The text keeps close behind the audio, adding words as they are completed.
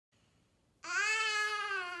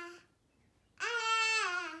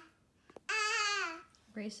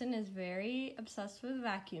Grayson is very obsessed with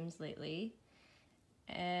vacuums lately,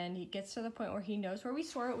 and he gets to the point where he knows where we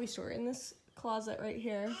store it. We store it in this closet right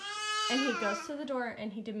here, and he goes to the door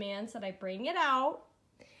and he demands that I bring it out,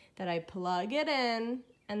 that I plug it in,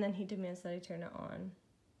 and then he demands that I turn it on.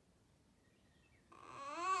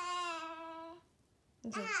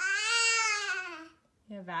 It's a,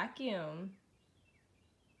 yeah, vacuum.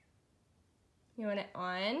 You want it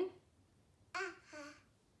on?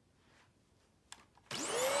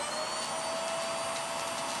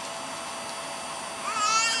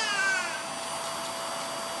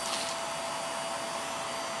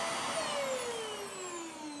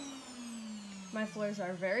 My floors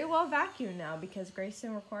are very well vacuumed now because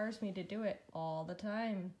Grayson requires me to do it all the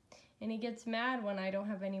time. And he gets mad when I don't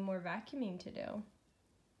have any more vacuuming to do.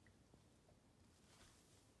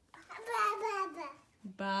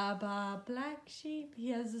 Baba, black sheep. He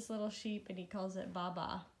has this little sheep and he calls it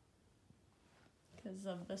Baba because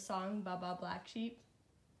of the song Baba Black Sheep.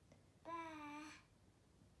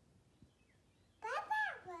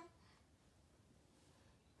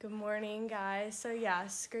 Good morning, guys. So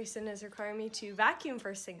yes, Grayson is requiring me to vacuum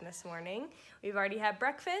first thing this morning. We've already had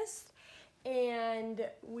breakfast, and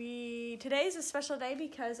today is a special day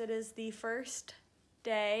because it is the first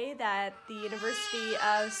day that the University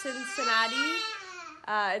of Cincinnati,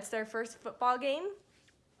 it's their first football game.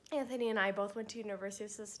 Anthony and I both went to University of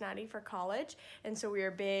Cincinnati for college, and so we are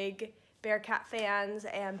big Bearcat fans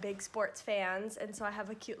and big sports fans, and so I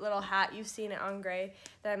have a cute little hat, you've seen it on Gray,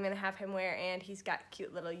 that I'm going to have him wear, and he's got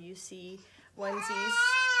cute little UC onesies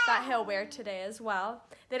that he'll wear today as well.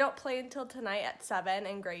 They don't play until tonight at 7,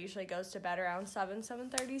 and Gray usually goes to bed around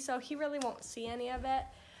 7:30, so he really won't see any of it,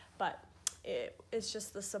 but it's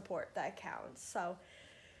just the support that counts. So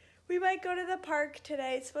we might go to the park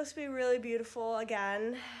today. It's supposed to be really beautiful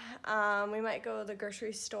again. We might go to the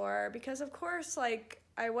grocery store because, of course, like,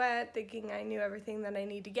 I went thinking I knew everything that I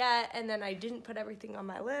need to get, and then I didn't put everything on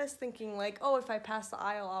my list, thinking like, oh, if I pass the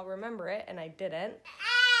aisle, I'll remember it, and I didn't.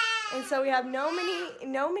 And so we have no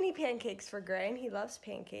mini pancakes for Gray, and he loves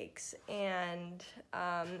pancakes. And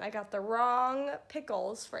I got the wrong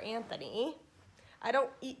pickles for Anthony. I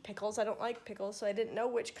don't eat pickles. I don't like pickles, so I didn't know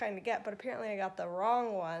which kind to get, but apparently I got the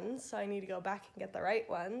wrong ones, so I need to go back and get the right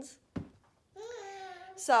ones.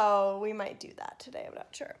 So we might do that today, I'm not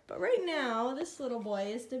sure. But right now, this little boy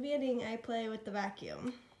is demanding I play with the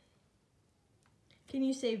vacuum. Can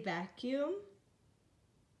you say vacuum?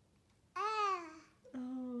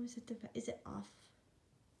 Oh, is it off?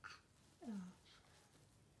 Off.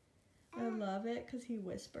 I love it because he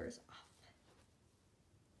whispers off.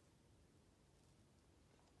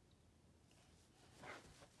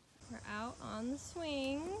 We're out on the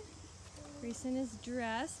swing. Grayson is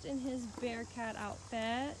dressed in his Bearcat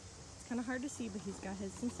outfit. It's kind of hard to see, but he's got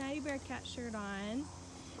his Cincinnati Bearcat shirt on.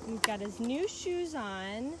 And he's got his new shoes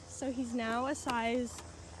on. So he's now a size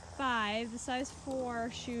 5. The size 4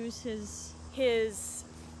 shoes, his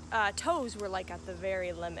toes were like at the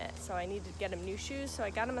very limit. So I needed to get him new shoes. So I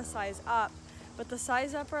got him a size up. But the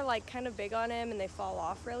size up are like kind of big on him and they fall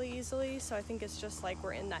off really easily. So I think it's just like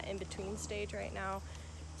we're in that in-between stage right now.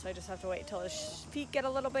 So I just have to wait till his feet get a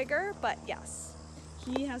little bigger, but yes.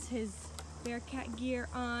 He has his Bearcat gear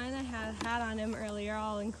on. I had a hat on him earlier.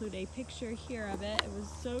 I'll include a picture here of it. It was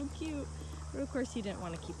so cute, but of course he didn't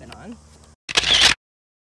want to keep it on.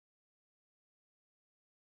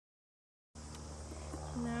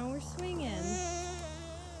 Now we're swinging.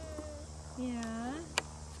 Yeah.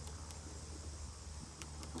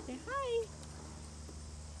 Say hi.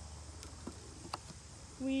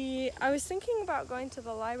 I was thinking about going to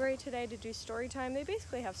the library today to do story time. They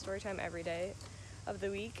basically have story time every day of the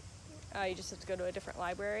week. You just have to go to a different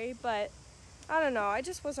library, but I don't know, I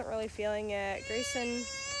just wasn't really feeling it. Grayson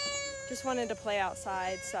just wanted to play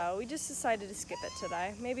outside, so we just decided to skip it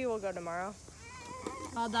today. Maybe we'll go tomorrow.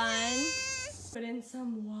 All done. Put in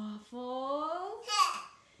some waffles.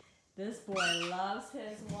 This boy loves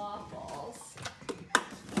his waffles.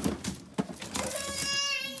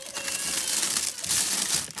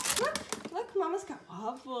 Look, Mama's got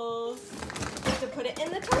waffles. We have to put it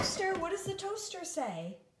in the toaster. What does the toaster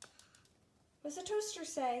say? What does the toaster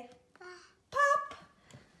say? Pop.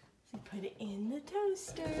 So put it in the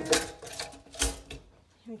toaster.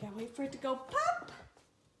 We gotta wait for it to go pop.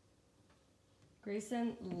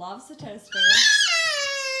 Grayson loves the toaster.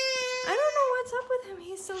 I don't know what's up with him.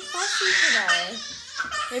 He's so fussy today.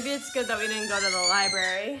 Maybe it's good that we didn't go to the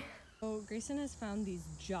library. So Grayson has found these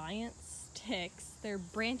giant sticks. They're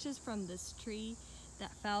branches from this tree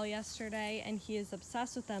that fell yesterday, and he is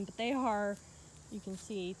obsessed with them, but they are, you can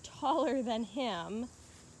see, taller than him.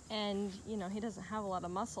 And, you know, he doesn't have a lot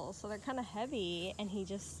of muscles, so they're kind of heavy, and he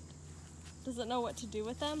just doesn't know what to do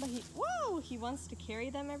with them, but he wants to carry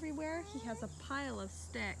them everywhere. He has a pile of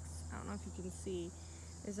sticks. I don't know if you can see.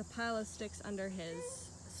 There's a pile of sticks under his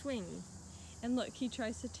swing. And look, he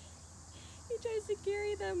tries to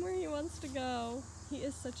carry them where he wants to go. He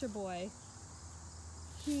is such a boy.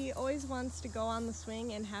 He always wants to go on the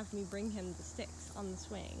swing and have me bring him the sticks on the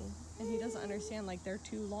swing. And he doesn't understand, like, they're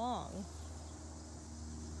too long.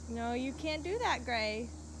 No, you can't do that, Gray.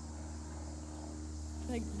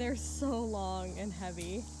 Like, they're so long and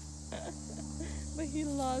heavy. But he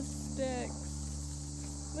loves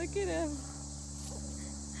sticks. Look at him.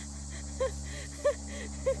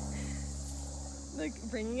 Look,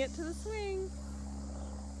 bringing it to the swing.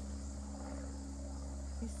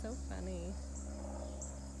 He's so funny.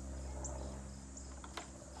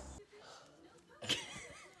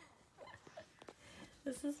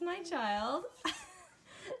 This is my child.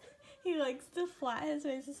 He likes to flat his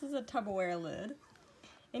face. This is a Tupperware lid.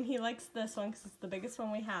 And he likes this one because it's the biggest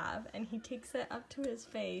one we have. And he takes it up to his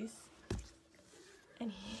face.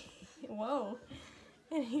 And whoa.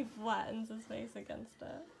 And he flattens his face against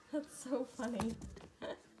it. That's so funny.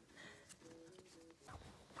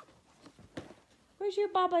 Where's your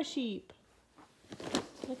Baba sheep?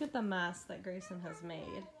 Look at the mess that Greyson has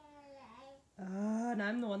made. Oh, and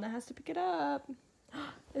I'm the one that has to pick it up.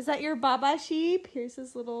 Is that your Baba sheep? Here's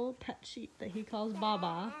his little pet sheep that he calls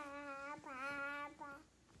Baba.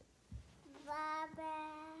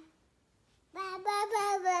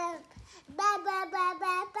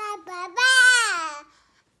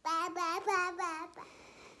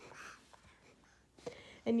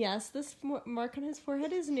 And yes, this mark on his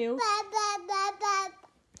forehead is new.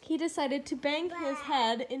 He decided to bang his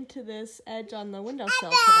head into this edge on the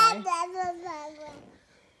windowsill today.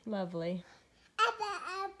 Lovely.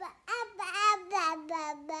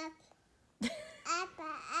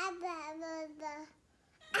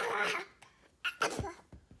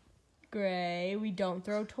 Gray, we don't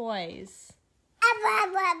throw toys.